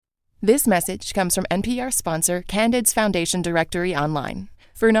This message comes from NPR sponsor Candid's Foundation Directory Online.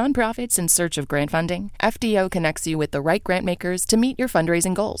 For nonprofits in search of grant funding, FDO connects you with the right grant makers to meet your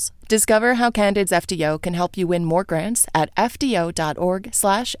fundraising goals. Discover how Candid's FDO can help you win more grants at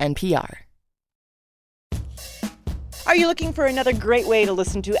fdo.org/NPR. Are you looking for another great way to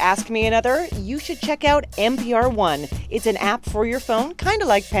listen to Ask Me Another? You should check out NPR One. It's an app for your phone, kind of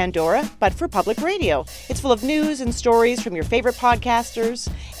like Pandora, but for public radio. It's full of news and stories from your favorite podcasters,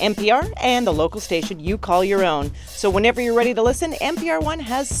 NPR, and the local station you call your own. So whenever you're ready to listen, NPR One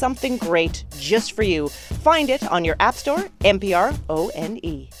has something great just for you. Find it on your app store, NPR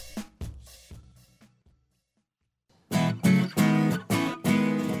ONE.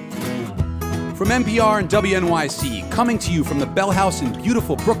 From NPR and WNYC, coming to you from the Bell House in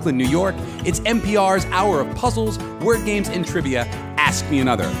beautiful Brooklyn, New York, it's NPR's Hour of Puzzles, Word Games, and Trivia, Ask Me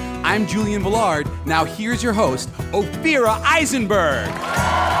Another. I'm Julian Villard. Now here's your host, Ophira Eisenberg.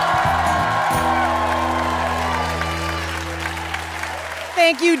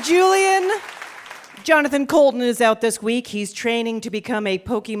 Thank you, Julian. Jonathan Colton is out this week. He's training to become a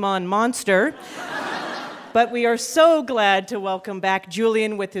Pokemon monster. But we are so glad to welcome back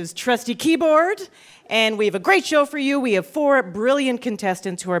Julian with his trusty keyboard. And we have a great show for you. We have 4 brilliant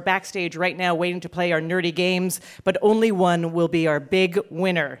contestants who are backstage right now waiting to play our nerdy games, but only one will be our big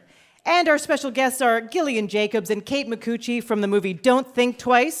winner. And our special guests are Gillian Jacobs and Kate Micucci from the movie Don't Think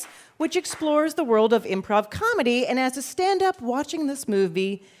Twice, which explores the world of improv comedy. And as a stand-up, watching this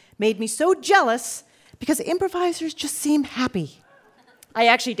movie made me so jealous because improvisers just seem happy. I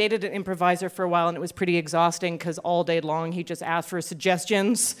actually dated an improviser for a while, and it was pretty exhausting because all day long he just asked for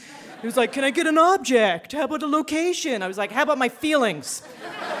suggestions. He was like, can I get an object? How about a location? I was like, how about my feelings?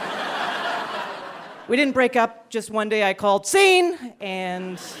 We didn't break up. Just one day I called scene,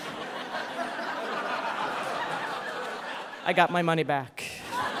 and I got my money back.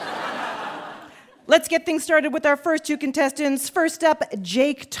 Let's get things started with our first 2 contestants. First up,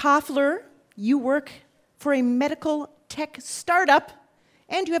 Jake Toffler. You work for a medical tech startup,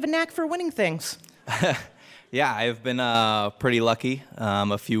 and you have a knack for winning things. Yeah, I've been pretty lucky.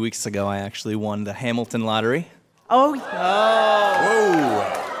 A few weeks ago, I actually won the Hamilton lottery. Oh.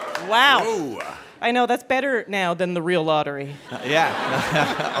 Whoa. Wow. Whoa. I know, that's better now than the real lottery.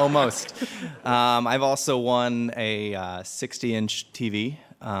 Yeah, almost. I've also won a 60-inch TV,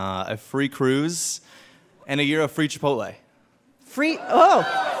 a free cruise, and a year of free Chipotle.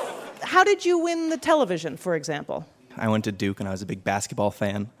 How did you win the television, for example? I went to Duke, and I was a big basketball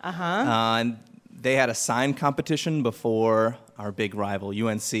fan. And they had a sign competition before our big rival,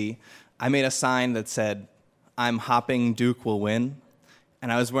 UNC. I made a sign that said, I'm hopping, Duke will win.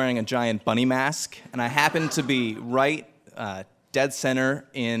 And I was wearing a giant bunny mask, and I happened to be right dead center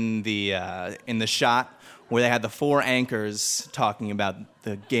in the shot where they had the 4 anchors talking about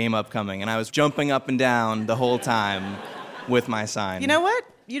the game upcoming, and I was jumping up and down the whole time with my sign. You know what?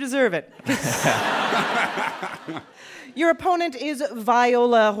 You deserve it. Your opponent is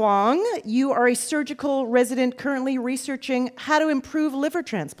Viola Huang. You are a surgical resident currently researching how to improve liver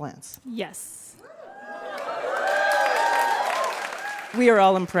transplants. Yes. We are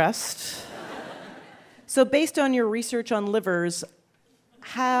all impressed. So based on your research on livers,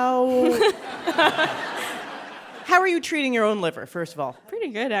 how are you treating your own liver, first of all? Pretty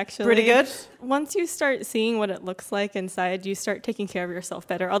good, actually. Pretty good? Once you start seeing what it looks like inside, you start taking care of yourself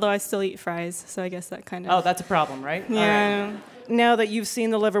better. Although I still eat fries, so I guess that kind of... Oh, that's a problem, right? Yeah. All right. Now that you've seen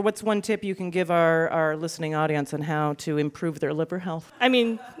the liver, what's one tip you can give our listening audience on how to improve their liver health? I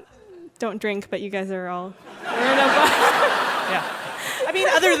mean, don't drink, but you guys are all... Yeah. I mean,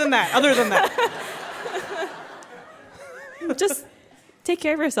 other than that. Just take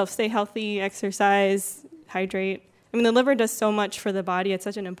care of yourself. Stay healthy, exercise, hydrate. I mean, the liver does so much for the body. It's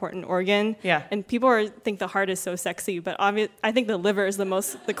such an important organ. Yeah. And people think the heart is so sexy, but I think the liver is the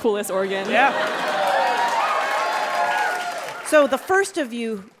coolest organ. Yeah. So the first of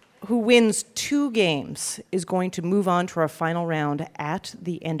you who wins 2 games is going to move on to our final round at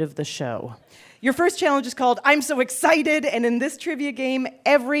the end of the show. Your first challenge is called I'm So Excited, and in this trivia game,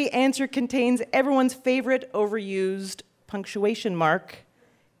 every answer contains everyone's favorite overused punctuation mark,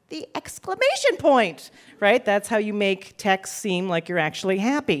 the exclamation point, right? That's how you make text seem like you're actually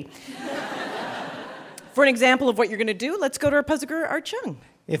happy. For an example of what you're going to do, let's go to our puzzler, Art Chung.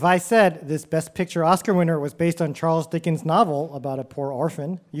 If I said this Best Picture Oscar winner was based on Charles Dickens' novel about a poor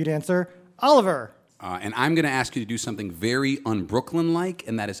orphan, you'd answer Oliver. And I'm going to ask you to do something very un-Brooklyn-like,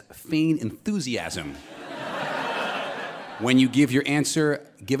 and that is feign enthusiasm. When you give your answer,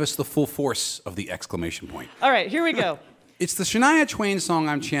 give us the full force of the exclamation point. All right, here we go. It's the Shania Twain song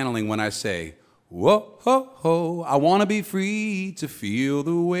I'm channeling when I say, Whoa, ho, ho, I want to be free to feel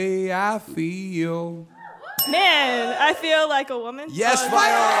the way I feel. Man, I feel like a woman. Yes,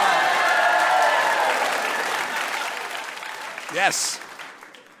 Viola! Yes.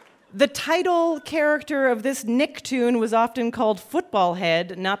 The title character of this Nicktoon was often called Football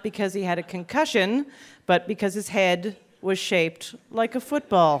Head, not because he had a concussion, but because his head was shaped like a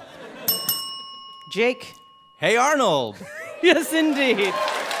football. Jake? Hey, Arnold! Yes, indeed.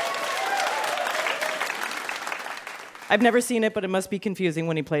 I've never seen it, but it must be confusing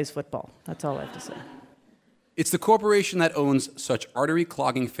when he plays football. That's all I have to say. It's the corporation that owns such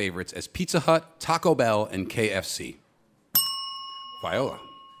artery-clogging favorites as Pizza Hut, Taco Bell, and KFC. Viola.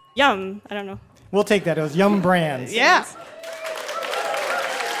 Yum. I don't know. We'll take that. It was Yum Brands. Yeah.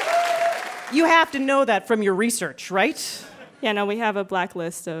 You have to know that from your research, right? Yeah, no, we have a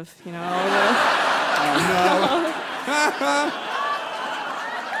blacklist of, all the...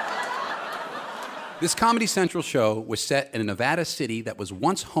 This Comedy Central show was set in a Nevada city that was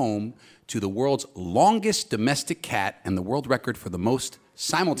once home to the world's longest domestic cat and the world record for the most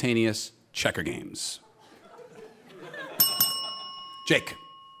simultaneous checker games. Jake.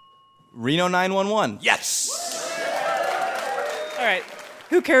 Reno 911. Yes! All right.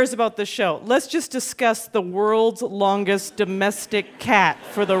 Who cares about the show? Let's just discuss the world's longest domestic cat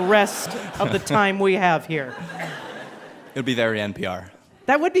for the rest of the time we have here. It would be very NPR.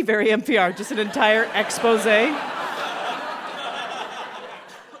 That would be very NPR, just an entire expose.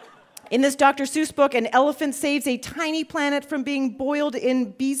 In this Dr. Seuss book, an elephant saves a tiny planet from being boiled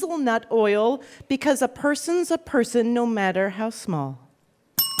in bezel nut oil because a person's a person no matter how small.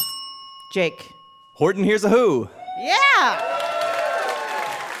 Jake. Horton Hears a Who. Yeah!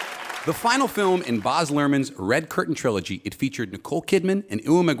 The final film in Baz Luhrmann's Red Curtain trilogy, it featured Nicole Kidman and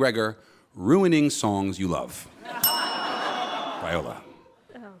Ewan McGregor ruining songs you love. Viola.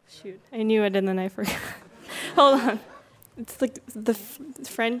 Oh, shoot. I knew it and then I forgot. Hold on. It's like the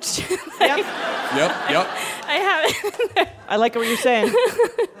French. Yep. Yep. I have it. I like what you're saying.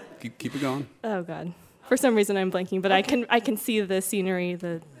 Keep it going. Oh, God. For some reason I'm blanking, but okay. I can see the scenery,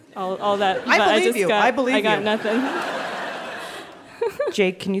 all that. I believe you. I believe you. I got nothing.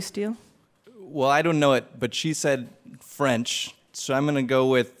 Jake, can you steal? Well, I don't know it, but she said French, so I'm going to go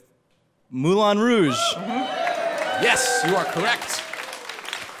with Moulin Rouge. Yes, you are correct.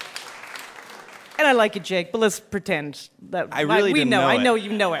 And I like it, Jake, but let's pretend that I really didn't know it. I know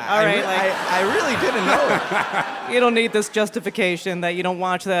you know it. All right. I really didn't know it. You don't need this justification that you don't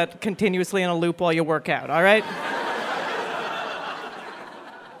watch that continuously in a loop while you work out, all right?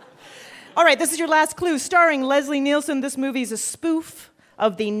 All right, this is your last clue. Starring Leslie Nielsen, this movie is a spoof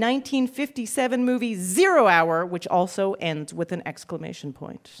of the 1957 movie 0 Hour, which also ends with an exclamation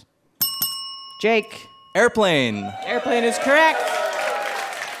point. Jake. Airplane. Airplane is correct.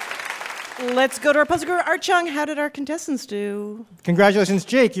 Let's go to our puzzle guru, Art Chung. How did our contestants do? Congratulations,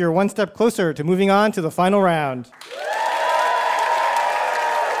 Jake. You're one step closer to moving on to the final round.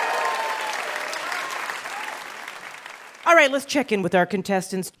 All right, let's check in with our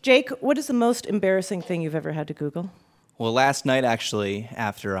contestants. Jake, what is the most embarrassing thing you've ever had to Google? Well, last night, actually,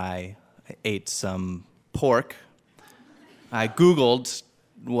 after I ate some pork, I Googled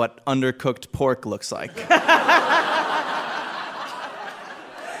what undercooked pork looks like.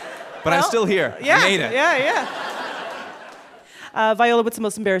 But I'm still here. Yeah, I made it. Yeah. Viola, what's the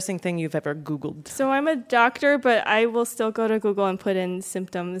most embarrassing thing you've ever Googled? So I'm a doctor, but I will still go to Google and put in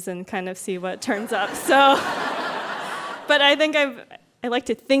symptoms and kind of see what turns up. So, but I think I like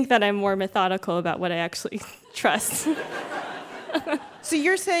to think that I'm more methodical about what I actually trust. So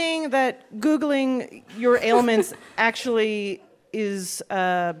you're saying that Googling your ailments actually is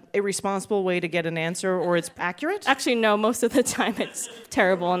a responsible way to get an answer, or it's accurate? Actually, no, most of the time it's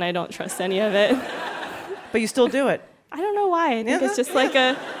terrible and I don't trust any of it. But you still do it? I don't know why. I think it's just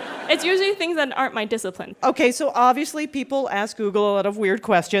it's usually things that aren't my discipline. Okay, so obviously people ask Google a lot of weird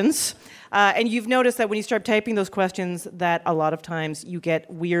questions. And you've noticed that when you start typing those questions that a lot of times you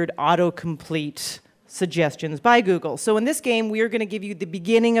get weird autocomplete suggestions by Google. So in this game, we are going to give you the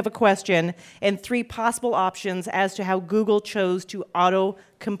beginning of a question and 3 possible options as to how Google chose to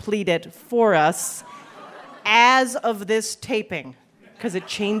auto-complete it for us as of this taping, because it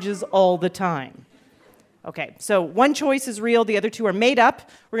changes all the time. Okay, so one choice is real, the other 2 are made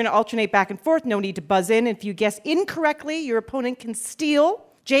up. We're going to alternate back and forth, no need to buzz in. If you guess incorrectly, your opponent can steal.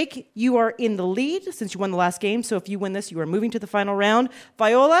 Jake, you are in the lead since you won the last game, so if you win this, you are moving to the final round.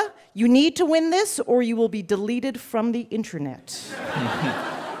 Viola, you need to win this or you will be deleted from the internet.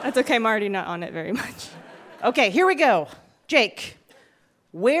 That's okay, I'm already not on it very much. Okay, here we go. Jake,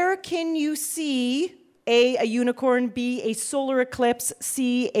 where can you see A, a unicorn, B, a solar eclipse,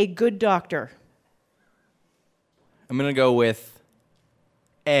 C, a good doctor? I'm going to go with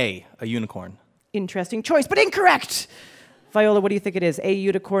A, a unicorn. Interesting choice, but incorrect. Viola, what do you think it is? A,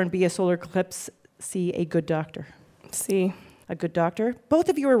 unicorn, B, a solar eclipse, C, a good doctor. C. A good doctor? Both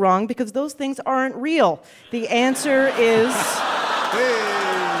of you are wrong because those things aren't real. The answer is...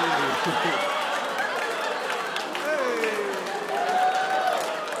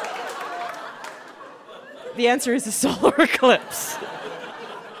 The answer is a solar eclipse.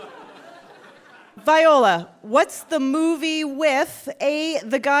 Viola, what's the movie with A,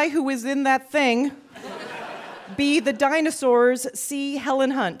 the guy who was in that thing, B, the dinosaurs, C,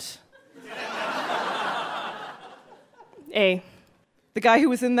 Helen Hunt? A. The guy who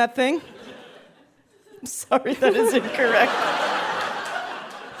was in that thing? I'm sorry, that is incorrect.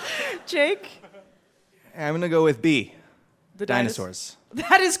 Jake? I'm going to go with B, The dinosaurs.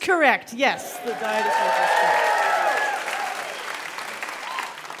 That is correct, yes. The dinosaurs is correct.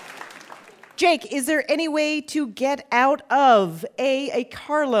 Jake, is there any way to get out of A,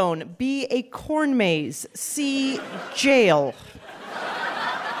 car loan, B, a corn maze, C, jail?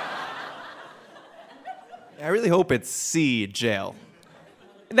 I really hope it's C, jail.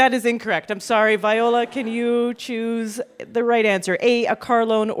 That is incorrect. I'm sorry. Viola, can you choose the right answer? A, car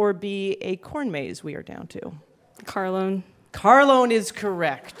loan, or B, a corn maze we are down to? Car loan. Car loan is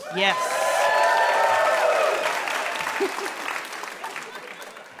correct, yes.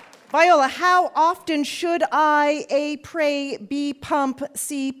 Viola, how often should I, A, pray, B, pump,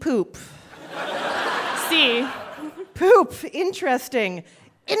 C, poop? C. Poop, interesting.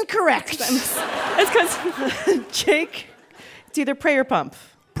 Incorrect. It's because Jake, it's either pray or pump.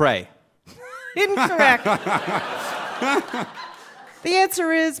 Pray. Incorrect. The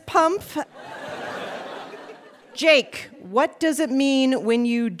answer is pump. Jake, what does it mean when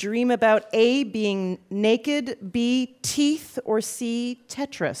you dream about A, being naked, B, teeth, or C,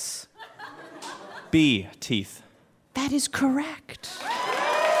 Tetris? B, teeth. That is correct.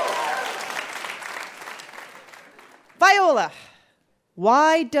 Viola,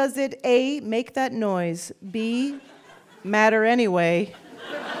 why does it A, make that noise, B, matter anyway,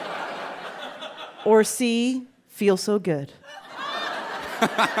 or C, feel so good?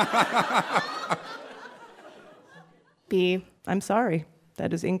 B. I'm sorry.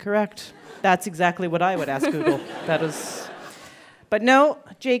 That is incorrect. That's exactly what I would ask Google. That is... But no,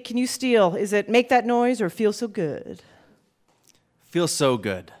 Jake, can you steal? Is it make that noise or feel so good? Feels so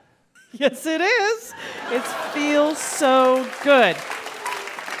good. Yes, it is. It's feel so good.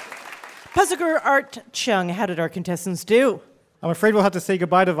 Puzzle Art Chung, how did our contestants do? I'm afraid we'll have to say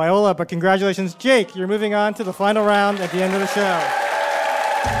goodbye to Viola, but congratulations, Jake. You're moving on to the final round at the end of the show.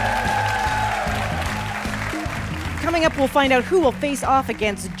 Coming up, we'll find out who will face off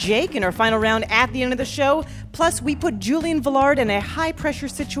against Jake in our final round at the end of the show. Plus, we put Julian Villard in a high-pressure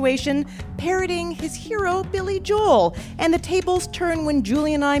situation, parroting his hero, Billy Joel. And the tables turn when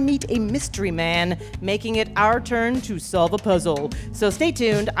Julie and I meet a mystery man, making it our turn to solve a puzzle. So stay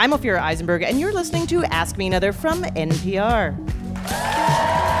tuned. I'm Ophira Eisenberg, and you're listening to Ask Me Another from NPR.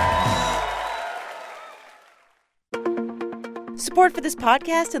 Support for this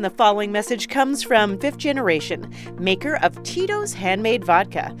podcast and the following message comes from Fifth Generation, maker of Tito's Handmade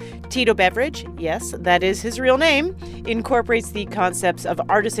Vodka. Tito Beverage, yes, that is his real name, incorporates the concepts of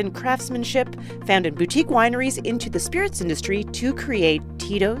artisan craftsmanship found in boutique wineries into the spirits industry to create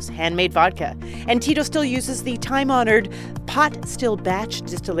Tito's Handmade Vodka. And Tito still uses the time-honored pot still batch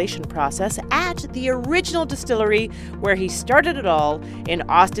distillation process at the original distillery where he started it all in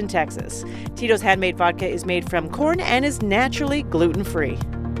Austin, Texas. Tito's Handmade Vodka is made from corn and is naturally gluten-free.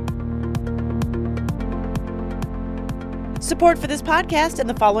 Support for this podcast and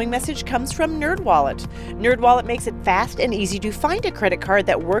the following message comes from NerdWallet. NerdWallet makes it fast and easy to find a credit card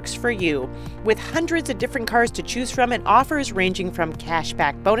that works for you. With hundreds of different cards to choose from and offers ranging from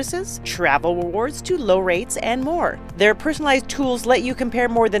cashback bonuses, travel rewards to low rates, and more. Their personalized tools let you compare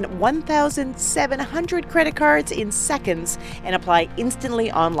more than 1,700 credit cards in seconds and apply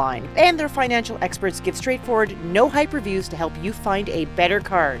instantly online. And their financial experts give straightforward, no-hype reviews to help you find a better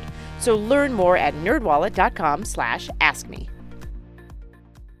card. So learn more at nerdwallet.com/askme.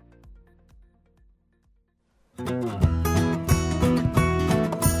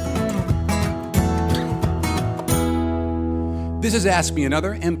 This is Ask Me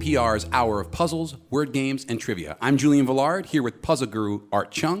Another, NPR's hour of puzzles, word games, and trivia. I'm Julian Villard, here with puzzle guru Art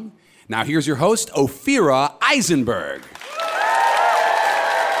Chung. Now here's your host, Ophira Eisenberg.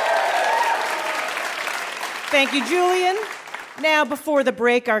 Thank you, Julian. Now, before the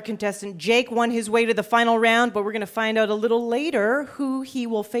break, our contestant Jake won his way to the final round, but we're going to find out a little later who he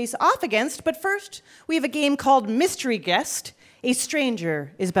will face off against. But first, we have a game called Mystery Guest. A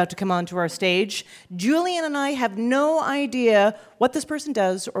stranger is about to come onto our stage. Julian and I have no idea what this person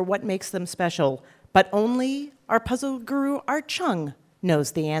does or what makes them special, but only our puzzle guru, Art Chung,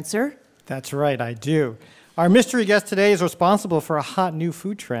 knows the answer. That's right, I do. Our mystery guest today is responsible for a hot new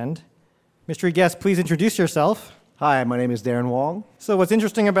food trend. Mystery guest, please introduce yourself. Hi, my name is Darren Wong. So what's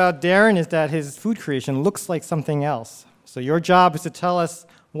interesting about Darren is that his food creation looks like something else. So your job is to tell us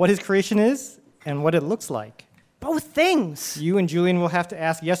what his creation is and what it looks like. Both things. You and Julian will have to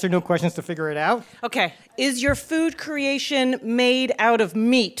ask yes or no questions to figure it out. Okay. Is your food creation made out of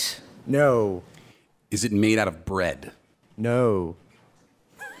meat? No. Is it made out of bread? No.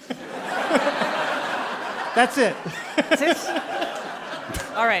 That's it. That's it?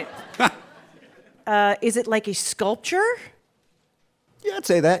 All right. Is it like a sculpture? Yeah, I'd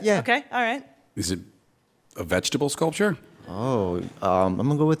say that, yeah. Okay, all right. Is it a vegetable sculpture? Oh, I'm going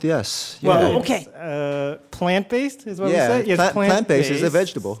to go with yes. Well, Yeah. Okay. Plant-based is what we Yeah, say? Yes, plant-based is a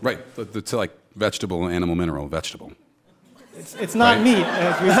vegetable. Right. It's like vegetable, animal, mineral, vegetable. It's not Right. meat,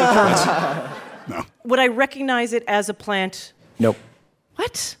 as we determined. No. Would I recognize it as a plant? Nope.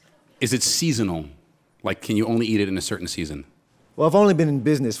 What? Is it seasonal? Like, can you only eat it in a certain season? Well, I've only been in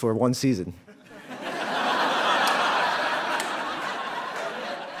business for one season.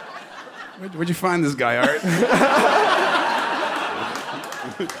 Where'd you find this guy, Art?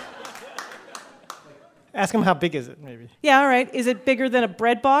 Ask him how big is it, maybe. Yeah, all right. Is it bigger than a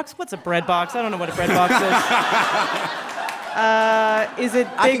bread box? What's a bread box? I don't know what a bread box is. Is it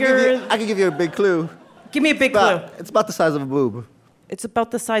bigger? I can give you a big clue. Give me a big clue. It's about the size of a boob. It's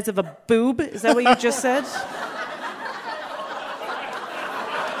about the size of a boob. Is that what you just said?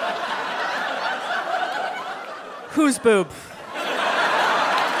 Whose boob?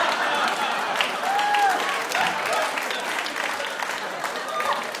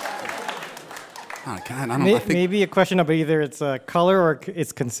 Oh, God, I don't know. I think Maybe a question about either its color or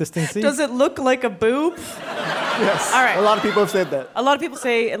its consistency. Does it look like a boob? Yes. All right. A lot of people have said that. A lot of people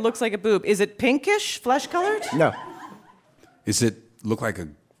say it looks like a boob. Is it pinkish, flesh-colored? No. Is it look like a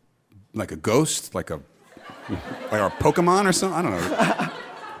ghost, like a Pokemon or something? I don't know.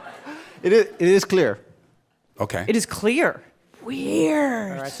 It is clear. Okay. It is clear.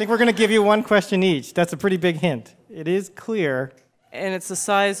 Weird. All right, I think we're going to give you one question each. That's a pretty big hint. It is clear. And it's the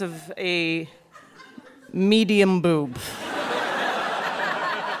size of a medium boob.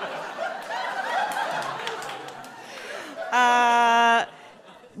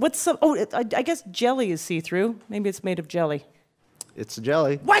 What's some? Oh, I guess jelly is see-through. Maybe it's made of jelly. It's a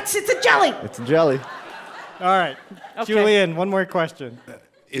jelly. What? It's a jelly. It's a jelly. All right. Okay. Julian, one more question.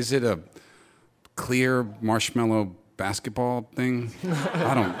 Is it a clear marshmallow basketball thing?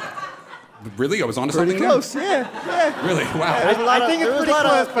 I don't. Really? I was onto Pretty something close. there? Yeah. Really? Wow. I think it's pretty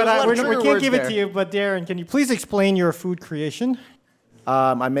close, but we can't words give it there. to you. But Darren, can you please explain your food creation?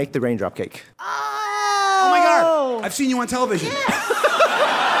 I make the raindrop cake. Oh my God! I've seen you on television.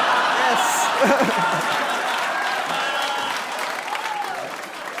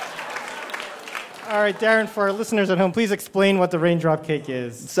 All right, Darren, for our listeners at home, please explain what the raindrop cake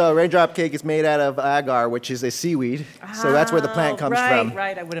is. So raindrop cake is made out of agar, which is a seaweed. So that's where the plant comes from.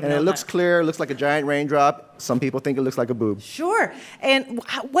 Right, I would have And known it looks that. clear, looks like a giant raindrop. Some people think it looks like a boob. Sure. And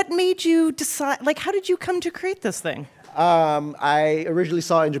what made you decide? Like, how did you come to create this thing? I originally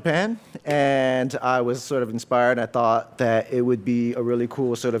saw it in Japan, and I was sort of inspired. I thought that it would be a really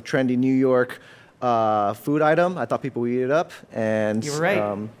cool, sort of trendy New York food item. I thought people would eat it up, and You were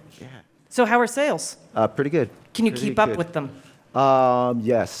right. So how are sales? pretty good. Can you Pretty keep up good. with them?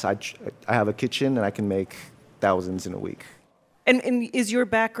 Yes, I have a kitchen, and I can make thousands in a week. And is your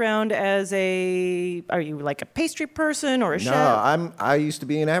background as are you like a pastry person or a chef? No, I used to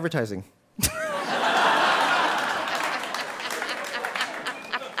be in advertising.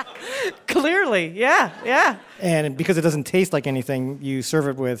 Clearly, yeah. And because it doesn't taste like anything, you serve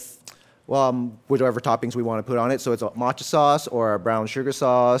it with... Well, whatever toppings we want to put on it. So it's a matcha sauce or a brown sugar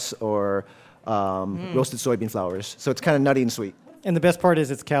sauce or roasted soybean flours. So it's kind of nutty and sweet. And the best part is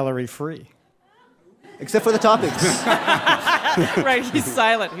it's calorie-free. Except for the toppings. Right, he's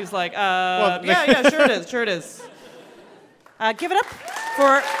silent. He's like, yeah, sure it is. Give it up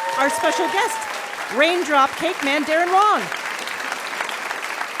for our special guest, Raindrop Cake Man, Darren Wong.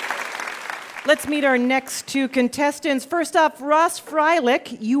 Let's meet our next two contestants. First up, Ross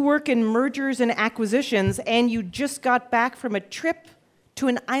Freilich. You work in mergers and acquisitions, and you just got back from a trip to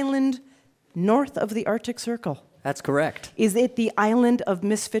an island north of the Arctic Circle. That's correct. Is it the island of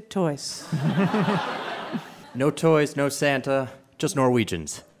misfit toys? No toys, no Santa, just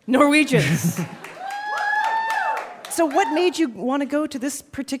Norwegians. Norwegians. So what made you want to go to this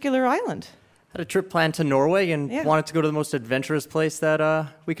particular island? Had a trip planned to Norway and Yeah. wanted to go to the most adventurous place that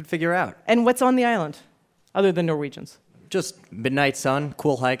we could figure out. And what's on the island, other than Norwegians? Just midnight sun,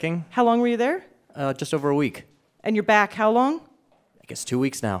 cool hiking. How long were you there? Just over a week. And you're back how long? I guess 2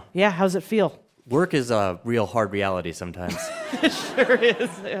 weeks now. Yeah, how's it feel? Work is a real hard reality sometimes. It sure is.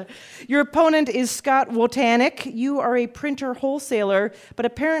 Your opponent is Scott Wotanic. You are a printer wholesaler, but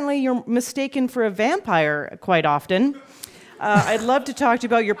apparently you're mistaken for a vampire quite often. I'd love to talk to you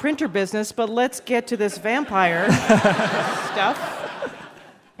about your printer business, but let's get to this vampire stuff.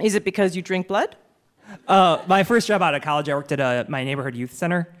 Is it because you drink blood? My first job out of college, I worked at my neighborhood youth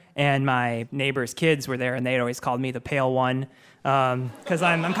center, and my neighbors' kids were there, and they'd always called me the pale one. Because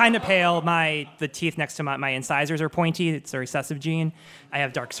I'm kind of pale. The teeth next to my incisors are pointy. It's a recessive gene. I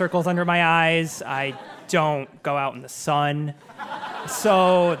have dark circles under my eyes. I don't go out in the sun.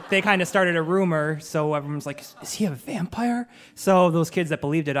 So they kind of started a rumor. So everyone's like, is he a vampire? So those kids that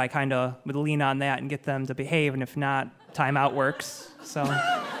believed it, I kind of would lean on that and get them to behave. And if not, timeout works. So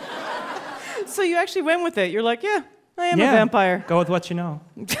you actually went with it. You're like, yeah, I am a vampire. Go with what you know.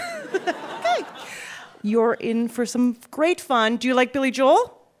 Okay. You're in for some great fun. Do you like Billy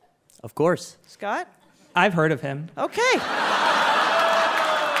Joel? Of course. Scott? I've heard of him. Okay.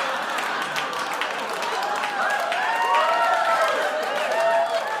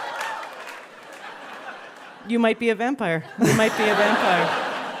 You might be a vampire. You might be a vampire.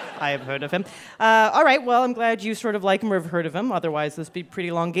 I have heard of him. All right, well, I'm glad you sort of like him or have heard of him. Otherwise, this would be a pretty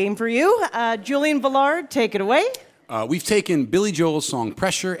long game for you. Julian Villard, take it away. We've taken Billy Joel's song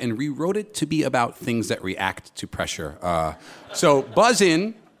Pressure and rewrote it to be about things that react to pressure. So buzz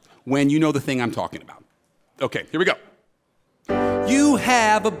in when you know the thing I'm talking about. Okay, here we go. You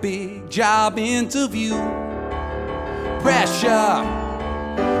have a big job interview. Pressure.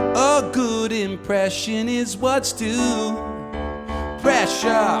 A good impression is what's due.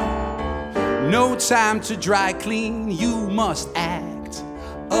 Pressure. No time to dry clean. You must act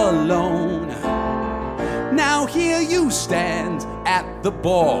alone. Now here you stand at the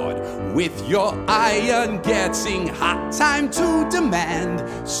board with your iron getting hot. Time to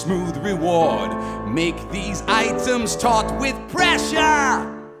demand smooth reward. Make these items taut with pressure.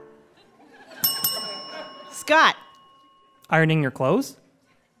 Scott. Ironing your clothes?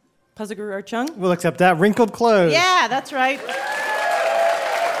 Puzagur Archung? We'll accept that. Wrinkled clothes. Yeah, that's right.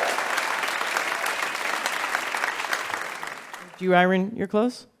 Do you iron your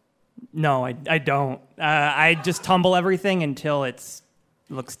clothes? No, I don't. I just tumble everything until it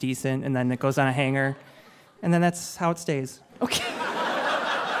looks decent, and then it goes on a hanger, and then that's how it stays. Okay.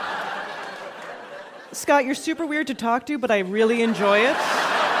 Scott, you're super weird to talk to, but I really enjoy it.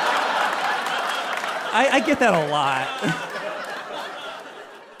 I get that a lot.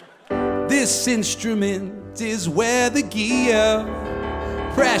 This instrument is where the gear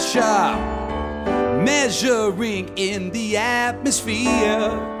pressure measuring in the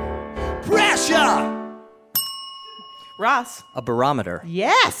atmosphere. Pressure! Ross. A barometer.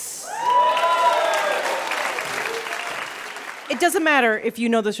 Yes! It doesn't matter if you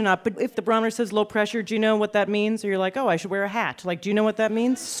know this or not, but if the barometer says low pressure, do you know what that means? Or you're like, oh, I should wear a hat. Like, do you know what that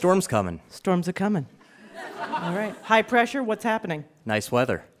means? Storm's coming. Storms are coming. All right. High pressure, what's happening? Nice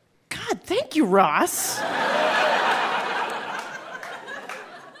weather. God, thank you, Ross.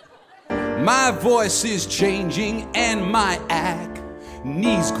 My voice is changing and my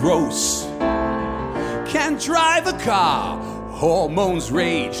acne's gross. Can't drive a car, hormones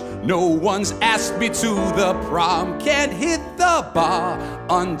rage. No one's asked me to the prom. Can't hit the bar,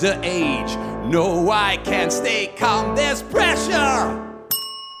 underage. No, I can't stay calm, there's pressure.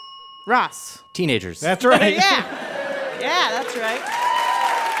 Ross. Teenagers. That's right. Yeah. Yeah, that's right.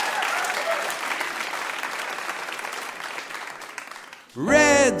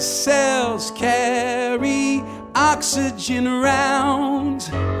 Red cells carry oxygen around.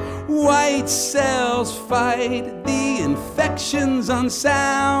 White cells fight the infections on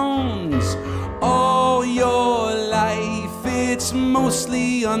sounds. All your life it's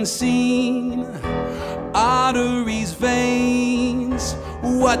mostly unseen. Arteries, veins,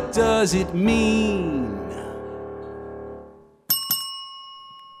 what does it mean?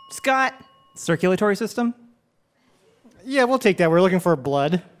 Scott. Circulatory system? Yeah, we'll take that. We're looking for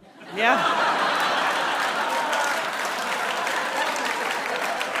blood. Yeah.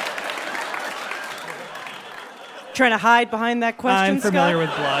 Trying to hide behind that question, I'm familiar Scott?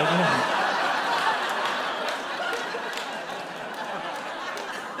 with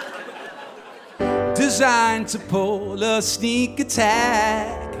blood. Designed to pull a sneak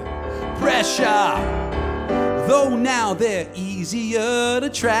attack. Pressure, though now they're easier to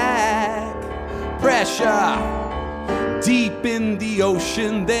track. Pressure, Deep in the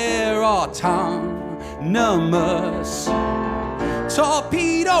ocean there are autonomous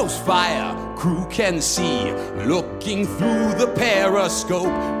torpedoes fire. Crew can see looking through the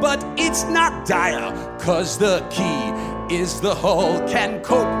periscope, but it's not dire, 'cause the key is the hull can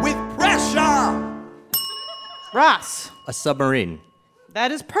cope with pressure. Ross. A submarine.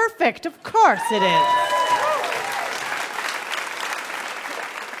 That is perfect. Of course it is.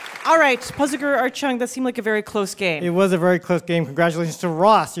 All right, Puzzler Archung, that seemed like a very close game. It was a very close game. Congratulations to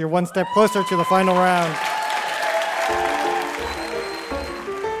Ross. You're one step closer to the final round.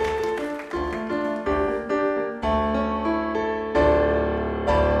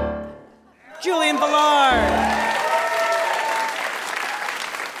 Julian Villard.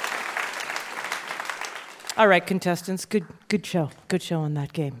 All right, contestants, good show. Good show on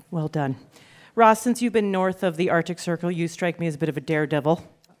that game. Well done. Ross, since you've been north of the Arctic Circle, you strike me as a bit of a daredevil.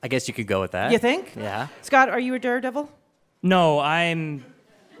 I guess you could go with that. You think? Yeah. Scott, are you a daredevil? No, I'm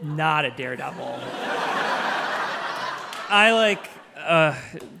not a daredevil. I like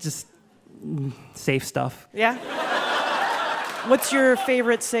just safe stuff. Yeah? What's your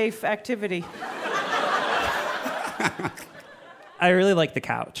favorite safe activity? I really like the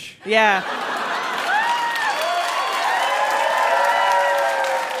couch. Yeah.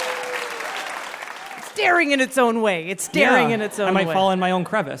 It's daring in its own way. It's daring in its own way. I might fall in my own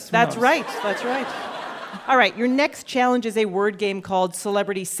crevice. Who That's knows? right. That's right. All right, your next challenge is a word game called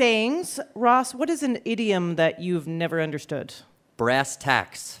Celebrity Sayings. Ross, what is an idiom that you've never understood? Brass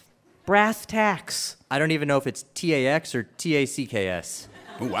tacks. Brass tacks. I don't even know if it's TAX or TACKS.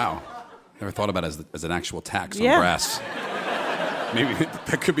 Oh, wow. Never thought about it as an actual tax on Yeah. brass. Maybe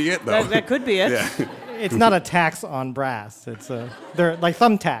that could be it, though. That could be it. Yeah. It's not a tax on brass. They're like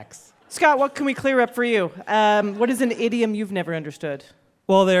thumbtacks. Scott, what can we clear up for you? What is an idiom you've never understood?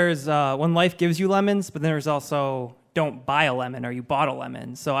 Well, there's when life gives you lemons, but then there's also don't buy a lemon or you bought a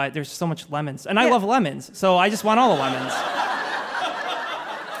lemon. So there's so much lemons. And I love lemons, so I just want all the lemons.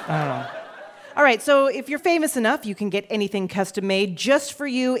 I don't know. All right, so if you're famous enough, you can get anything custom made just for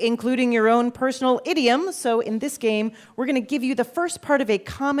you, including your own personal idiom. So in this game, we're going to give you the first part of a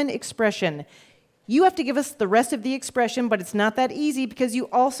common expression. You have to give us the rest of the expression, but it's not that easy because you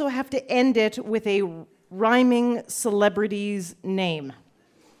also have to end it with a rhyming celebrity's name.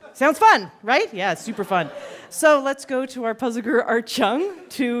 Sounds fun, right? Yeah, it's super fun. So let's go to our puzzler, Art Chung,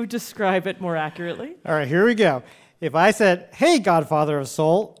 to describe it more accurately. All right, here we go. If I said, "Hey, Godfather of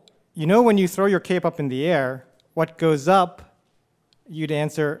Soul, you know when you throw your cape up in the air, what goes up?" You'd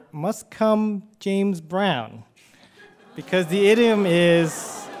answer, "Must come James Brown." Because the idiom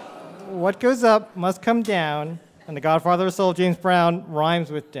is, what goes up must come down, and the Godfather of Soul, James Brown,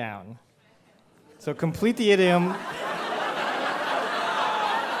 rhymes with down. So complete the idiom.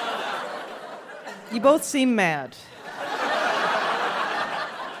 You both seem mad.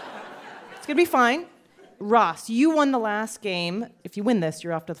 It's going to be fine. Ross, you won the last game. If you win this,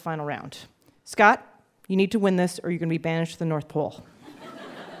 you're off to the final round. Scott, you need to win this or you're going to be banished to the North Pole.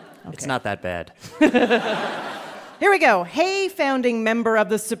 Okay. It's not that bad. Here we go. Hey, founding member of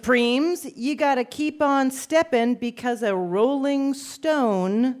the Supremes, you got to keep on stepping because a rolling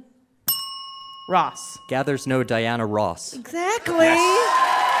stone... Ross. Gathers no Diana Ross. Exactly.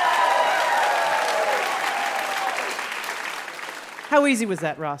 How easy was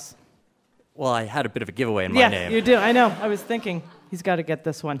that, Ross? Well, I had a bit of a giveaway in my name. Yeah, you do. I know. I was thinking, he's got to get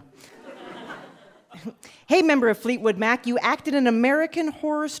this one. Hey, member of Fleetwood Mac, you acted in American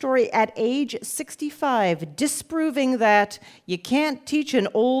Horror Story at age 65, disproving that you can't teach an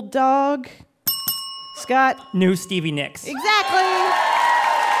old dog. Scott? New Stevie Nicks. Exactly.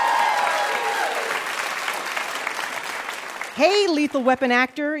 Hey, Lethal Weapon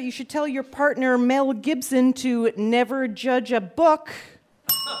actor, you should tell your partner Mel Gibson to never judge a book.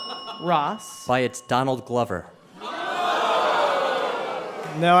 Ross. By its Donald Glover.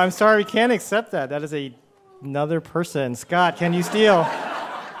 No, I'm sorry, we can't accept that. That is another person. Scott, can you steal?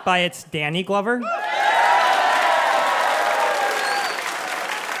 By its Danny Glover.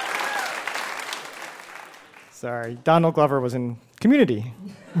 Sorry, Donald Glover was in Community.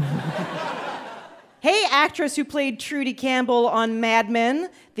 Hey, actress who played Trudy Campbell on Mad Men,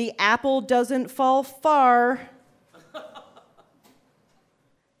 the apple doesn't fall far.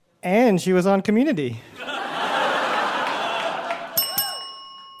 And she was on Community.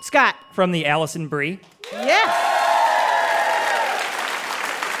 Scott. From the Allison Brie. Yes.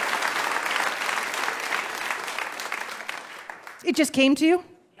 It just came to you?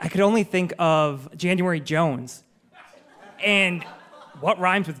 I could only think of January Jones. And what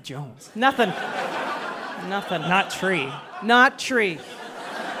rhymes with Jones? Nothing. Nothing. Not tree. Not tree.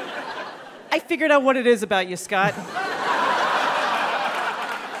 I figured out what it is about you, Scott.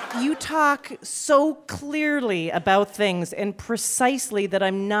 You talk so clearly about things and precisely that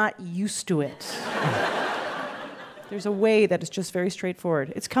I'm not used to it. There's a way that is just very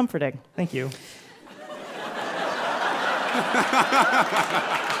straightforward. It's comforting. Thank you.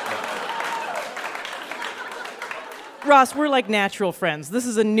 Ross, we're like natural friends. This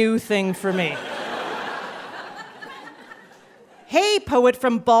is a new thing for me. Hey, poet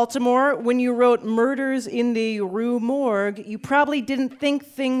from Baltimore, when you wrote Murders in the Rue Morgue, you probably didn't think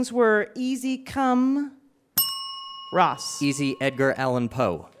things were easy come... Ross. Easy Edgar Allan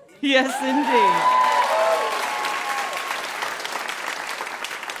Poe. Yes, indeed.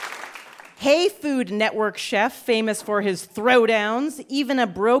 Hey, Food Network chef, famous for his throwdowns, even a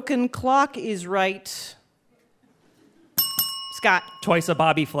broken clock is right. Scott. Twice a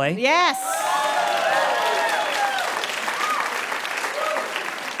Bobby Flay. Yes.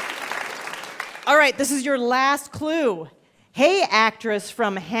 All right, this is your last clue. Hey, actress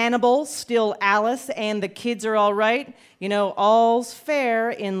from Hannibal, still Alice, and the kids are all right. You know, all's fair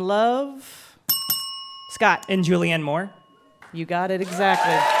in love. Scott. And Julianne Moore. You got it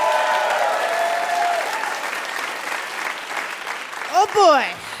exactly. Oh, boy.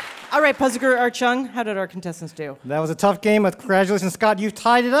 All right, Puzzle Guru Art Chung, how did our contestants do? That was a tough game, but congratulations, Scott. You've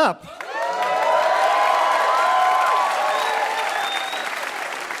tied it up.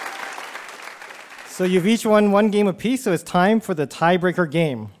 So you've each won one game apiece, so it's time for the tiebreaker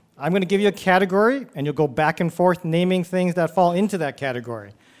game. I'm going to give you a category, and you'll go back and forth naming things that fall into that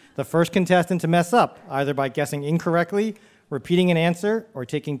category. The first contestant to mess up, either by guessing incorrectly, repeating an answer, or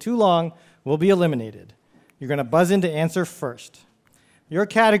taking too long, will be eliminated. You're going to buzz in to answer first. Your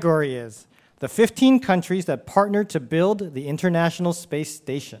category is the 15 countries that partnered to build the International Space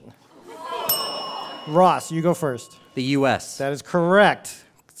Station. Ross, you go first. The U.S. That is correct.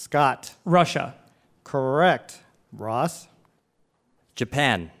 Scott. Russia. Correct. Ross.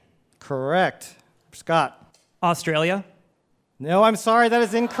 Japan. Correct. Scott. Australia. No, I'm sorry, that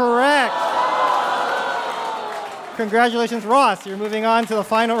is incorrect. Congratulations, Ross. You're moving on to the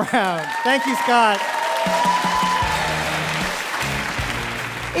final round. Thank you, Scott.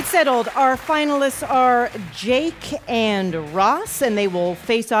 It's settled. Our finalists are Jake and Ross, and they will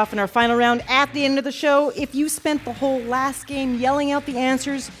face off in our final round at the end of the show. If you spent the whole last game yelling out the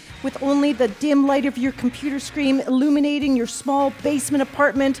answers with only the dim light of your computer screen illuminating your small basement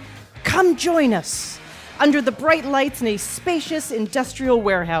apartment, come join us under the bright lights in a spacious industrial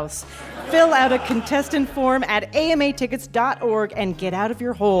warehouse. Fill out a contestant form at amatickets.org and get out of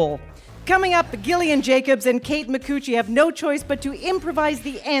your hole. Coming up, Gillian Jacobs and Kate Micucci have no choice but to improvise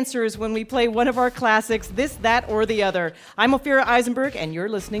the answers when we play one of our classics, This, That, or the Other. I'm Ophira Eisenberg, and you're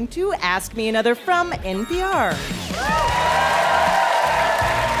listening to Ask Me Another from NPR.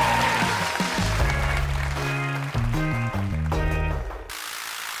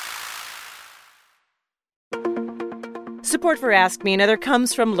 Support for Ask Me Another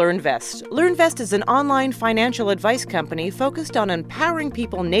comes from LearnVest. LearnVest is an online financial advice company focused on empowering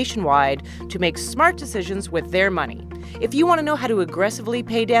people nationwide to make smart decisions with their money. If you want to know how to aggressively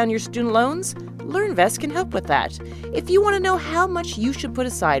pay down your student loans, LearnVest can help with that. If you want to know how much you should put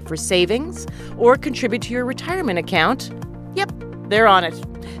aside for savings or contribute to your retirement account, yep, they're on it.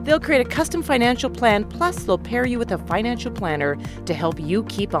 They'll create a custom financial plan, plus they'll pair you with a financial planner to help you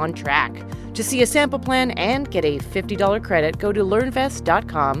keep on track. To see a sample plan and get a $50 credit, go to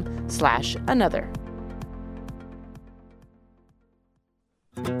learnvest.com/another.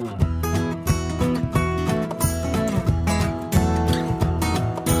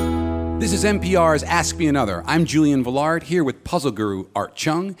 This is NPR's Ask Me Another. I'm Julian Villard, here with puzzle guru Art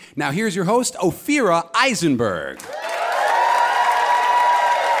Chung. Now here's your host, Ophira Eisenberg.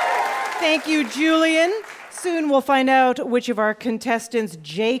 Thank you, Julian. Soon we'll find out which of our contestants,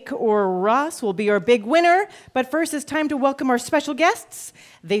 Jake or Ross, will be our big winner. But first, it's time to welcome our special guests.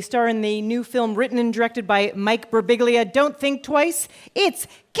 They star in the new film written and directed by Mike Birbiglia, Don't Think Twice. It's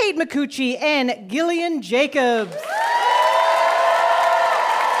Kate Micucci and Gillian Jacobs.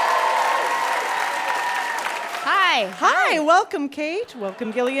 Hi, welcome, Kate.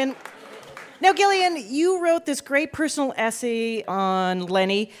 Welcome, Gillian. Now, Gillian, you wrote this great personal essay on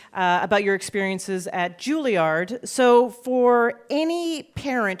Lenny about your experiences at Juilliard. So for any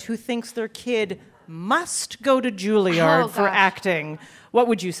parent who thinks their kid must go to Juilliard for acting, what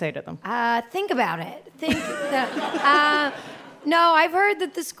would you say to them? Think about it. No, I've heard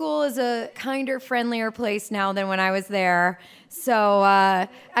that the school is a kinder, friendlier place now than when I was there. So I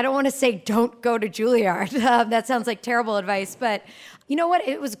don't want to say don't go to Juilliard. That sounds like terrible advice. But you know what?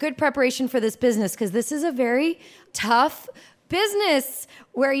 It was good preparation for this business because this is a very tough business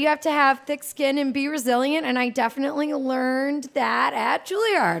where you have to have thick skin and be resilient, and I definitely learned that at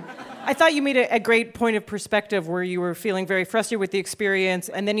Juilliard. I thought you made a great point of perspective where you were feeling very frustrated with the experience,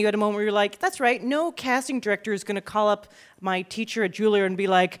 and then you had a moment where you're like, that's right, no casting director is going to call up my teacher at Juilliard and be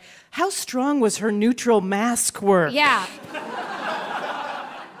like, how strong was her neutral mask work? Yeah.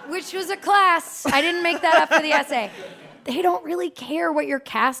 Which was a class. I didn't make that up for the essay. They don't really care what your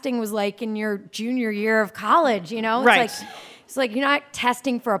casting was like in your junior year of college, you know? Right. It's like you're not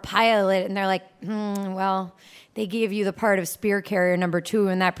testing for a pilot, and they're like, well, they gave you the part of Spear Carrier number 2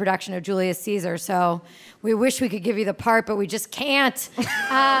 in that production of Julius Caesar, so we wish we could give you the part, but we just can't.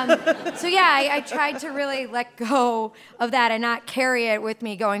 I tried to really let go of that and not carry it with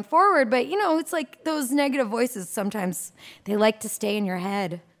me going forward. But, it's like those negative voices, sometimes they like to stay in your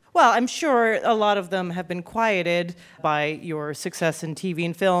head. Well, I'm sure a lot of them have been quieted by your success in TV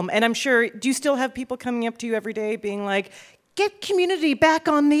and film. And I'm sure, do you still have people coming up to you every day being like, get Community back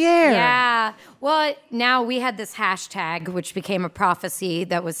on the air? Yeah. Well, now we had this hashtag, which became a prophecy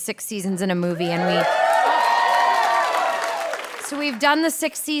that was 6 seasons in a movie. So we've done the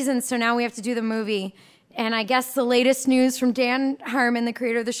 6 seasons, so now we have to do the movie. And I guess the latest news from Dan Harmon, the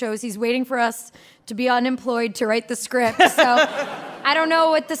creator of the show, is he's waiting for us to be unemployed to write the script. So I don't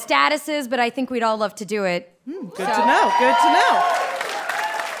know what the status is, but I think we'd all love to do it. Good to know. Good to know.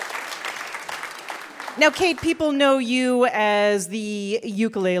 Now, Kate, people know you as the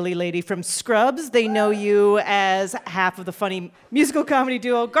ukulele lady from Scrubs. They know you as half of the funny musical comedy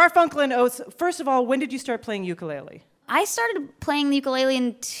duo Garfunkel and Oates. First of all, when did you start playing ukulele? I started playing the ukulele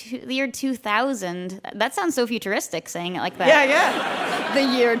in the year 2000. That sounds so futuristic, saying it like that. Yeah.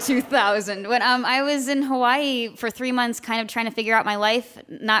 The year 2000. When I was in Hawaii for 3 months, kind of trying to figure out my life,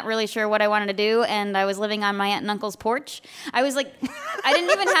 not really sure what I wanted to do, and I was living on my aunt and uncle's porch. I was like, I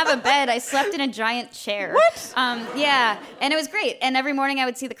didn't even have a bed. I slept in a giant chair. What? Yeah, and it was great. And every morning I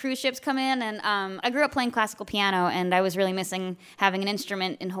would see the cruise ships come in, and I grew up playing classical piano, and I was really missing having an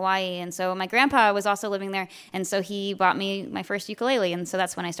instrument in Hawaii. And so my grandpa was also living there, and so he bought me my first ukulele, and so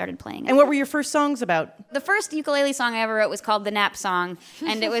that's when I started playing it. And what were your first songs about? The first ukulele song I ever wrote was called The Nap Song,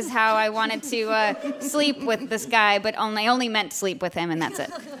 and it was how I wanted to sleep with this guy, but I only meant sleep with him, and that's it.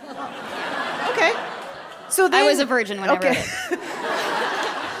 Okay. So then, I was a virgin when I wrote it.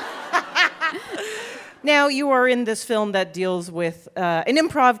 Now, you are in this film that deals with an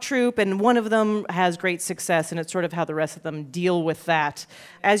improv troupe, and one of them has great success, and it's sort of how the rest of them deal with that.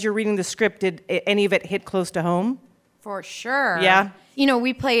 As you're reading the script, did any of it hit close to home? For sure. Yeah?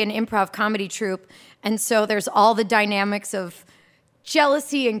 We play an improv comedy troupe, and so there's all the dynamics of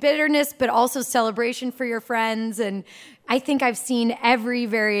jealousy and bitterness, but also celebration for your friends. And I think I've seen every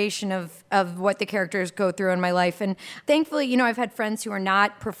variation of what the characters go through in my life. And thankfully, I've had friends who are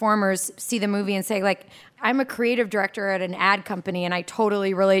not performers see the movie and say, like, I'm a creative director at an ad company, and I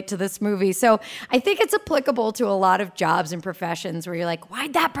totally relate to this movie. So I think it's applicable to a lot of jobs and professions where you're like,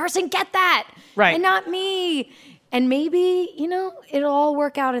 why'd that person get that? Right. And not me. And maybe, it'll all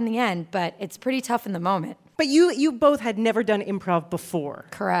work out in the end, but it's pretty tough in the moment. But you both had never done improv before.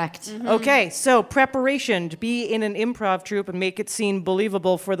 Correct. Mm-hmm. Okay, so preparation to be in an improv troupe and make it seem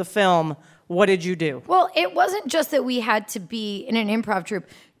believable for the film. What did you do? Well, it wasn't just that we had to be in an improv troupe.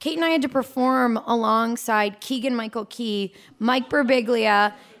 Kate and I had to perform alongside Keegan-Michael Key, Mike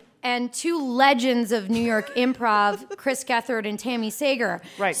Birbiglia, and 2 legends of New York improv, Chris Gethard and Tammy Sager.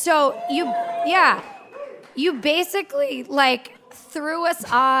 Right. So you basically threw us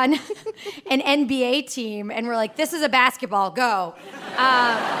on an NBA team and we're like, this is a basketball, go.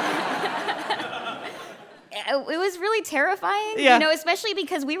 It was really terrifying, yeah. Especially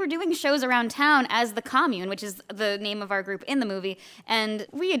because we were doing shows around town as the Commune, which is the name of our group in the movie, and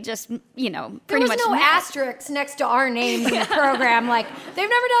we had just, pretty much... There was no asterisks next to our names in the program, like, they've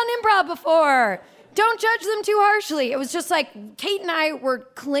never done improv before. Don't judge them too harshly. It was just like Kate and I were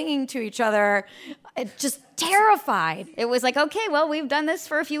clinging to each other, just terrified. It was like, okay, well, we've done this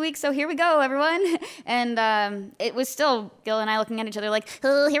for a few weeks, so here we go, everyone. And it was still Gil and I looking at each other like,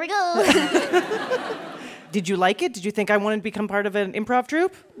 oh, here we go. Did you like it? Did you think I wanted to become part of an improv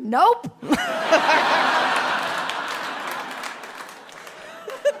troupe? Nope.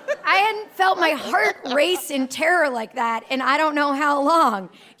 I hadn't felt my heart race in terror like that, and I don't know how long.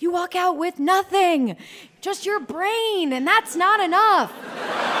 You walk out with nothing, just your brain, and that's not enough.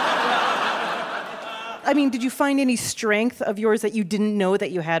 I mean, did you find any strength of yours that you didn't know that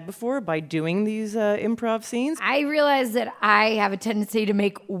you had before by doing these improv scenes? I realized that I have a tendency to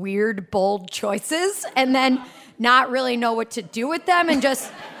make weird, bold choices and then not really know what to do with them and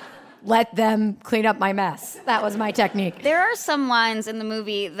just let them clean up my mess. That was my technique. There are some lines in the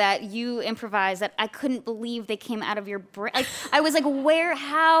movie that you improvise that I couldn't believe they came out of your brain. Like, I was like, where,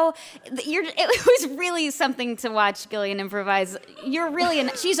 how? It was really something to watch Gillian improvise.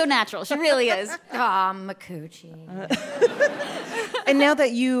 She's so natural. She really is. Aw, Micucci. And now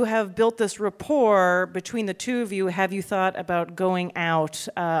that you have built this rapport between the two of you, have you thought about going out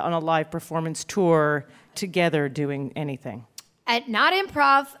on a live performance tour together doing anything? Not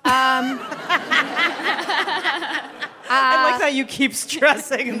improv. I like that you keep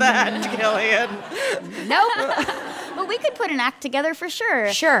stressing that, Gillian. Nope. But we could put an act together for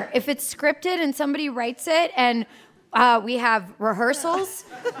sure. Sure. If it's scripted and somebody writes it and we have rehearsals,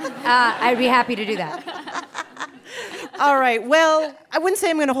 I'd be happy to do that. All right. Well, I wouldn't say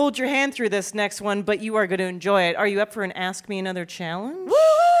I'm going to hold your hand through this next one, but you are going to enjoy it. Are you up for an Ask Me Another challenge? Woo!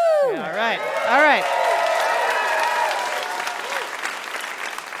 Yeah, all right. All right.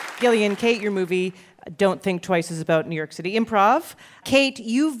 Gillian, Kate, your movie Don't Think Twice is about New York City improv. Kate,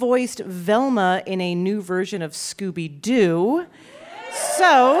 you voiced Velma in a new version of Scooby-Doo.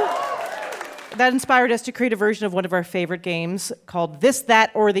 So that inspired us to create a version of one of our favorite games called This, That,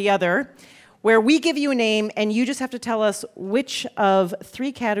 or the Other, where we give you a name and you just have to tell us which of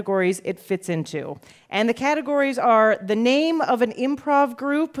 3 categories it fits into. And the categories are the name of an improv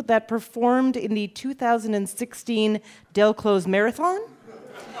group that performed in the 2016 Del Close Marathon,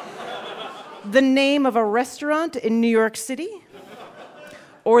 the name of a restaurant in New York City,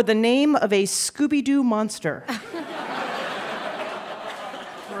 or the name of a Scooby-Doo monster.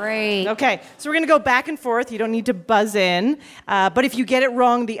 Great. Okay, so we're going to go back and forth. You don't need to buzz in. But if you get it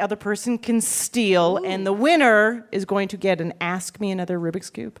wrong, the other person can steal, and the winner is going to get an Ask Me Another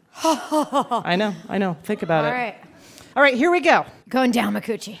Rubik's Cube. I know. Think about it. All right, here we go. Going down,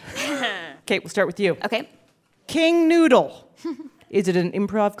 Micucci. Kate, we'll start with you. Okay. King Noodle. Is it an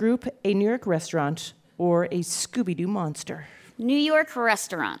improv group, a New York restaurant, or a Scooby-Doo monster? New York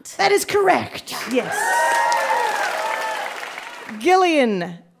restaurant. That is correct. Yes.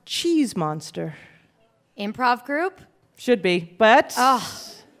 Gillian, cheese monster. Improv group? Should be, but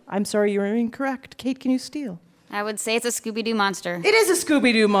I'm sorry, you're incorrect. Kate, can you steal? I would say it's a Scooby-Doo monster. It is a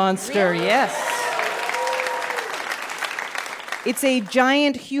Scooby-Doo monster, Really? yes. It's a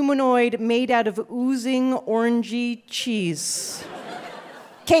giant humanoid made out of oozing orangey cheese.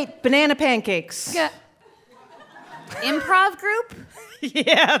 Kate, banana pancakes. Improv group?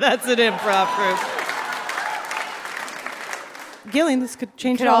 Yeah, that's an improv group. Gillian, this could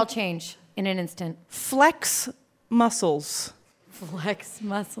change Could it all. all change in an instant. Flex muscles. Flex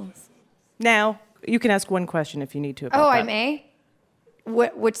muscles. Now, you can ask one question if you need to about Oh, that. I may?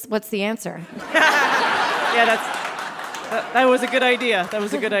 What's the answer? Yeah, that was a good idea. That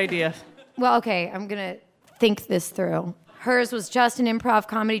was a good idea. Well, okay, I'm going to think this through. Hers was just an improv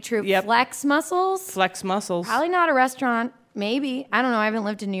comedy troupe. Yep. Flex muscles? Flex muscles. Probably not a restaurant. Maybe. I don't know. I haven't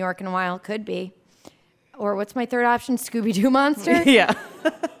lived in New York in a while. Could be. Or what's my third option? Scooby-Doo monster? Yeah.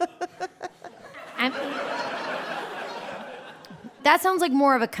 That sounds like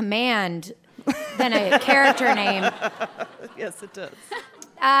more of a command than a character name. Yes, it does.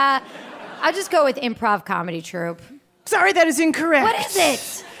 I'll just go with improv comedy troupe. Sorry, that is incorrect. What is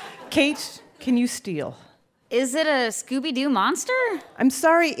it? Kate, can you steal? Is it a Scooby-Doo monster? I'm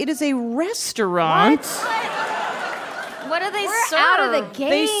sorry, it is a restaurant. What do they We're serve? out of the game.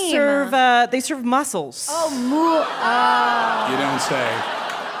 They serve mussels. Oh, You don't say.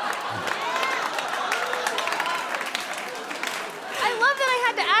 I love that I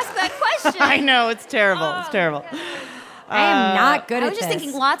had to ask that question. I know, it's terrible. It's terrible. I am not good I at was just this.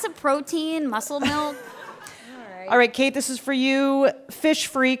 thinking lots of protein, muscle milk. All right, Kate, this is for you. Fish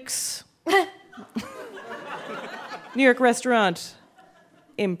Freaks. New York restaurant.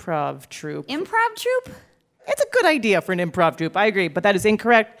 Improv troupe. Improv troupe? It's a good idea for an improv troupe, I agree, but that is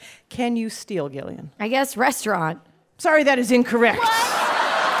incorrect. Can you steal, Gillian? I guess restaurant. Sorry, that is incorrect.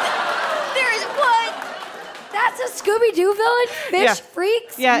 There is what? That's a Scooby-Doo villain? Fish Yeah.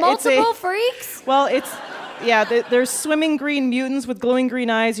 freaks? Yeah, it's Multiple freaks? Well, there's swimming green mutants with glowing green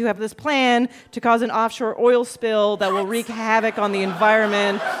eyes who have this plan to cause an offshore oil spill that will wreak havoc on the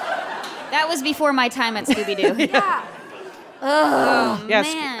environment. That was before my time at Scooby-Doo. Yeah.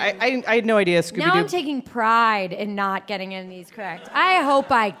 Yes, man. I had no idea Scooby-Doo. Now I'm taking pride in not getting any of these correct. I hope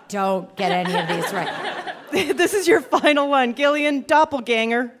I don't get any of these right. This is your final one. Gillian,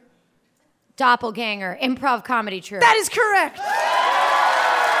 doppelganger. Doppelganger, improv comedy troupe. That is correct.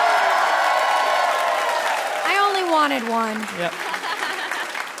 I only wanted one. Yep.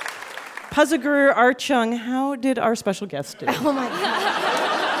 Puzagur Archung, how did our special guest do? Oh my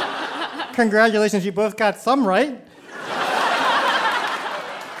God. Congratulations, you both got some right.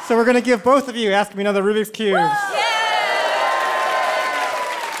 So we're going to give both of you Ask Me Another Rubik's Cubes.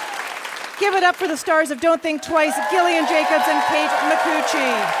 Give it up for the stars of Don't Think Twice, Gillian Jacobs and Kate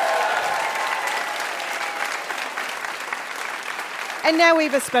Micucci. And now we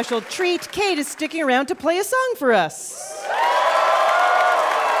have a special treat. Kate is sticking around to play a song for us.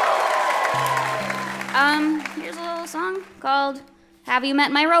 Here's a little song called Have You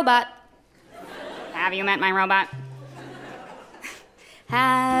Met My Robot? Have you met my robot?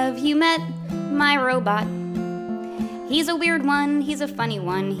 Have you met my robot? He's a weird one, he's a funny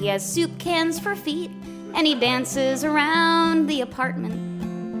one. He has soup cans for feet, and he dances around the apartment.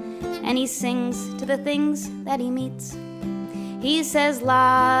 And he sings to the things that he meets. He says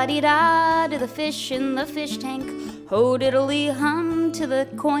la-di-da to the fish in the fish tank. Ho-diddly-hum to the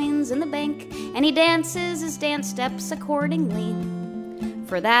coins in the bank. And he dances his dance steps accordingly.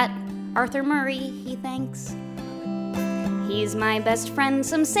 For that, Arthur Murray he thanks. He's my best friend,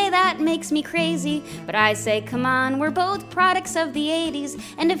 some say that makes me crazy. But I say, come on, we're both products of the 80s.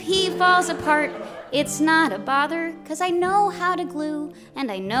 And if he falls apart, it's not a bother. 'Cause I know how to glue,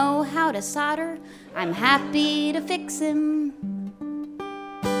 and I know how to solder. I'm happy to fix him.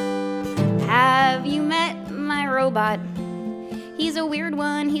 Have you met my robot? He's a weird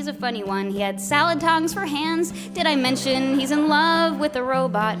one, he's a funny one. He had salad tongs for hands. Did I mention he's in love with a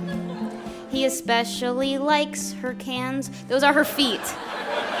robot? He especially likes her cans. Those are her feet.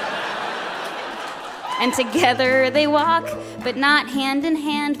 And together they walk, but not hand in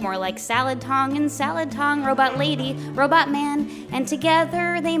hand. More like salad tong and salad tong, robot lady, robot man. And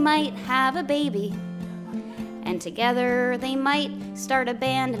together they might have a baby. And together they might start a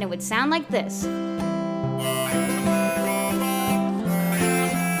band, and it would sound like this.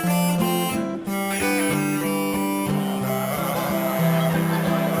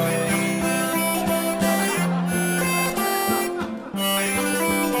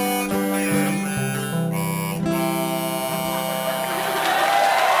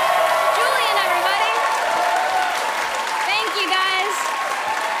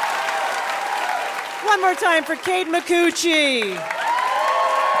 One more time for Kate Micucci.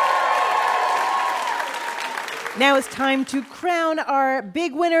 Now it's time to crown our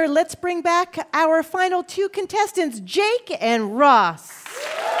big winner. Let's bring back our final two contestants, Jake and Ross.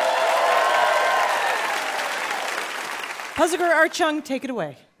 Puzzler Archung, take it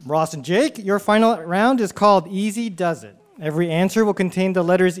away. Ross and Jake, your final round is called Easy Does It. Every answer will contain the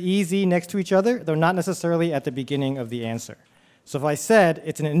letters EZ next to each other, though not necessarily at the beginning of the answer. So if I said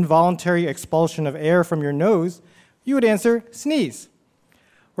it's an involuntary expulsion of air from your nose, you would answer sneeze.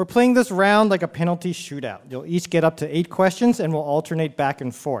 We're playing this round like a penalty shootout. You'll each get up to 8 questions and we'll alternate back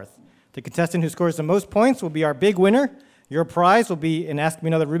and forth. The contestant who scores the most points will be our big winner. Your prize will be an Ask Me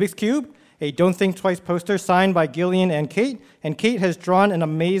Another Rubik's Cube, a Don't Think Twice poster signed by Gillian and Kate has drawn an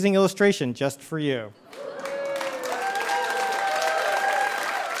amazing illustration just for you.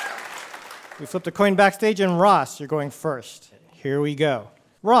 We flipped a coin backstage, and Ross, you're going first. Here we go.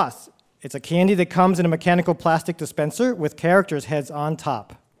 Ross, it's a candy that comes in a mechanical plastic dispenser with characters' heads on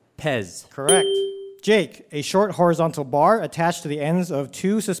top. Pez. Correct. Jake, a short horizontal bar attached to the ends of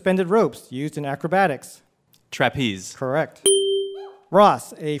 2 suspended ropes used in acrobatics. Trapeze. Correct.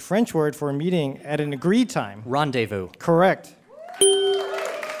 Ross, a French word for a meeting at an agreed time. Rendezvous. Correct.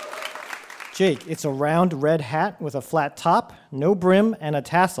 Jake, it's a round red hat with a flat top, no brim, and a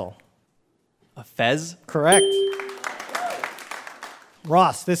tassel. A fez. Correct.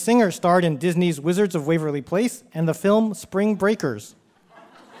 Ross, this singer starred in Disney's Wizards of Waverly Place and the film Spring Breakers.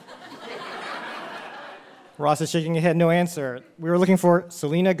 Ross is shaking his head, no answer. We were looking for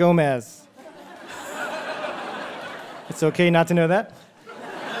Selena Gomez. It's okay not to know that.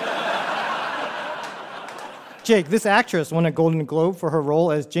 Jake, this actress won a Golden Globe for her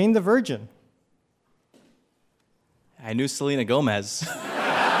role as Jane the Virgin. I knew Selena Gomez.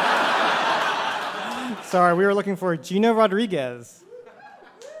 Sorry, we were looking for Gina Rodriguez.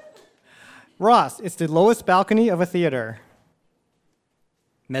 Ross, it's the lowest balcony of a theater.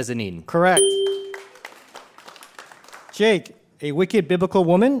 Mezzanine. Correct. Jake, a wicked biblical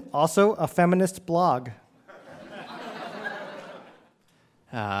woman, also a feminist blog.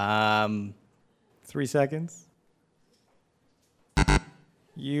 3 seconds.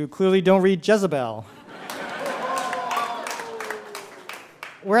 You clearly don't read Jezebel.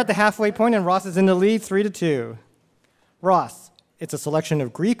 We're at the halfway point, and Ross is in the lead, 3-2. Ross, it's a selection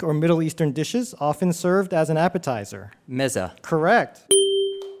of Greek or Middle Eastern dishes, often served as an appetizer. Mezza. Correct.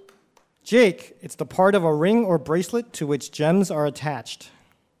 Jake, it's the part of a ring or bracelet to which gems are attached.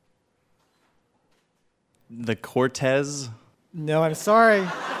 The Cortez. No, I'm sorry.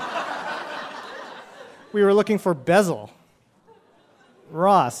 We were looking for bezel.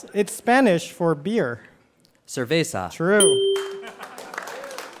 Ross, it's Spanish for beer. Cerveza. True.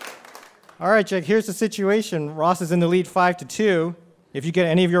 All right, Jack, here's the situation. Ross is in the lead 5-2. If you get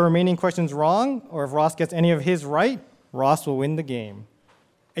any of your remaining questions wrong, or if Ross gets any of his right, Ross will win the game.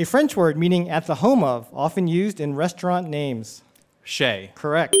 A French word meaning at the home of, often used in restaurant names. Chez.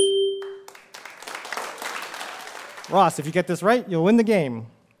 Correct. Ross, if you get this right, you'll win the game.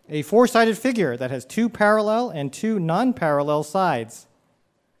 A four-sided figure that has two parallel and two non-parallel sides.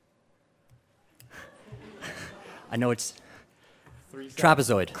 I know it's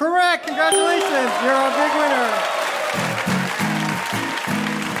trapezoid. Correct! Congratulations! You're a big winner.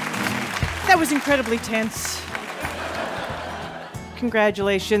 That was incredibly tense.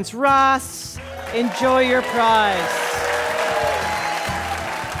 Congratulations, Ross. Enjoy your prize.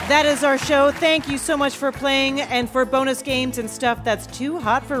 That is our show. Thank you so much for playing, and for bonus games and stuff that's too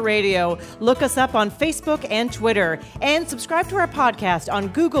hot for radio, look us up on Facebook and Twitter, and subscribe to our podcast on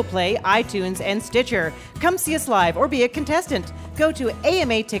Google Play, iTunes, and Stitcher. Come see us live or be a contestant. Go to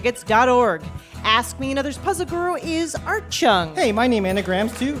amatickets.org. Ask Me Another's puzzle guru is Art Chung. Hey, my name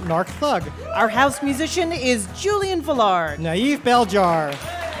anagrams to Narc Thug. Our house musician is Julian Villard. Naif Beljar.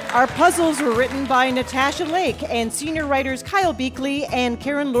 Our puzzles were written by Natasha Lake and senior writers Kyle Beakley and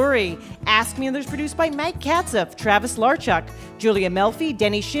Karen Lurie. Ask Me Another's produced by Mike Katzoff, Travis Larchuk, Julia Melfi,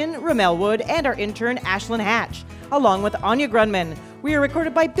 Denny Shin, Ramel Wood, and our intern Ashlyn Hatch, along with Anya Grunman. We are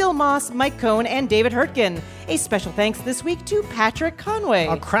recorded by Bill Moss, Mike Cohn, and David Hurtgen. A special thanks this week to Patrick Conway.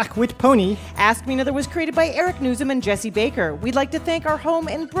 A crack-wit pony. Ask Me Another was created by Eric Newsom and Jesse Baker. We'd like to thank our home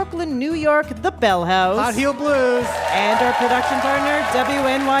in Brooklyn, New York, the Bell House. Hot Heel Blues. And our production partner,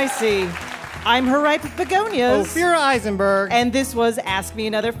 WNYC. I'm her ripe begonias. Ophira Eisenberg. And this was Ask Me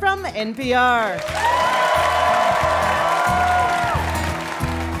Another from NPR.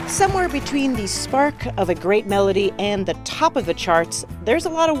 Somewhere between the spark of a great melody and the top of the charts, there's a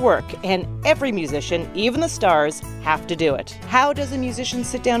lot of work, and every musician, even the stars, have to do it. How does a musician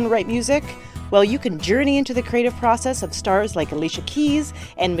sit down and write music? Well, you can journey into the creative process of stars like Alicia Keys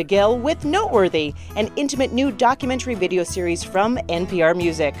and Miguel with Noteworthy, an intimate new documentary video series from NPR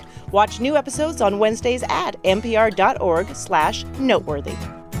Music. Watch new episodes on Wednesdays at npr.org/noteworthy.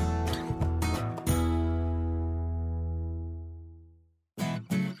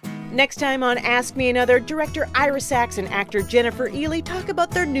 Next time on Ask Me Another, director Ira Sachs and actor Jennifer Ely talk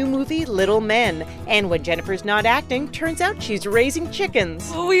about their new movie, Little Men. And when Jennifer's not acting, turns out she's raising chickens.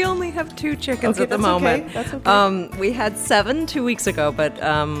 Well, we only have 2 chickens at the moment. Okay. That's okay. We had 7 2 weeks ago, but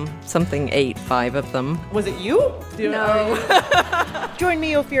something ate 5 of them. Was it you? No. Join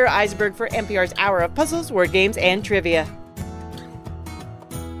me, Ophira Eisenberg, for NPR's Hour of Puzzles, Word Games, and Trivia.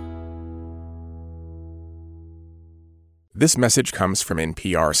 This message comes from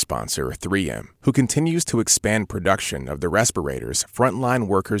NPR sponsor 3M, who continues to expand production of the respirators frontline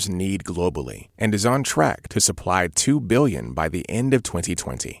workers need globally and is on track to supply 2 billion by the end of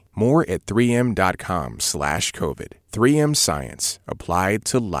 2020. More at 3m.com/COVID. 3M Science, applied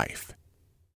to life.